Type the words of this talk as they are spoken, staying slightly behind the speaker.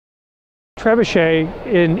Trebuchet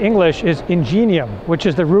in English is ingenium, which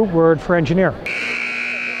is the root word for engineer.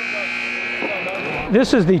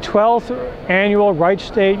 This is the 12th annual Wright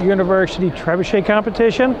State University Trebuchet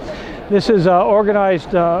Competition. This is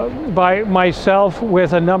organized by myself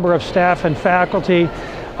with a number of staff and faculty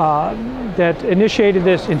that initiated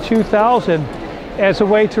this in 2000 as a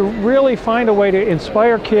way to really find a way to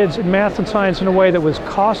inspire kids in math and science in a way that was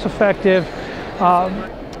cost-effective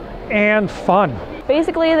and fun.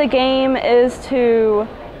 Basically, the game is to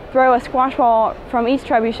throw a squash ball from each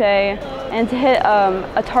trebuchet and to hit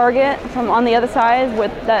a target from on the other side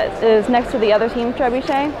that is next to the other team's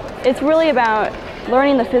trebuchet. It's really about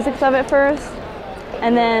learning the physics of it first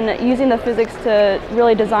and then using the physics to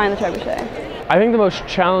really design the trebuchet. I think the most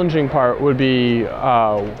challenging part would be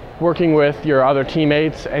working with your other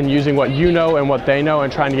teammates and using what you know and what they know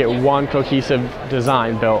and trying to get one cohesive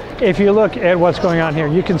design built. If you look at what's going on here,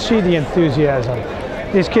 you can see the enthusiasm.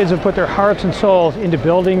 These kids have put their hearts and souls into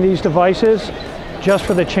building these devices just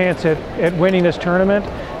for the chance at winning this tournament.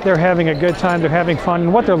 They're having a good time, they're having fun,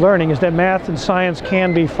 and what they're learning is that math and science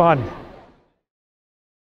can be fun.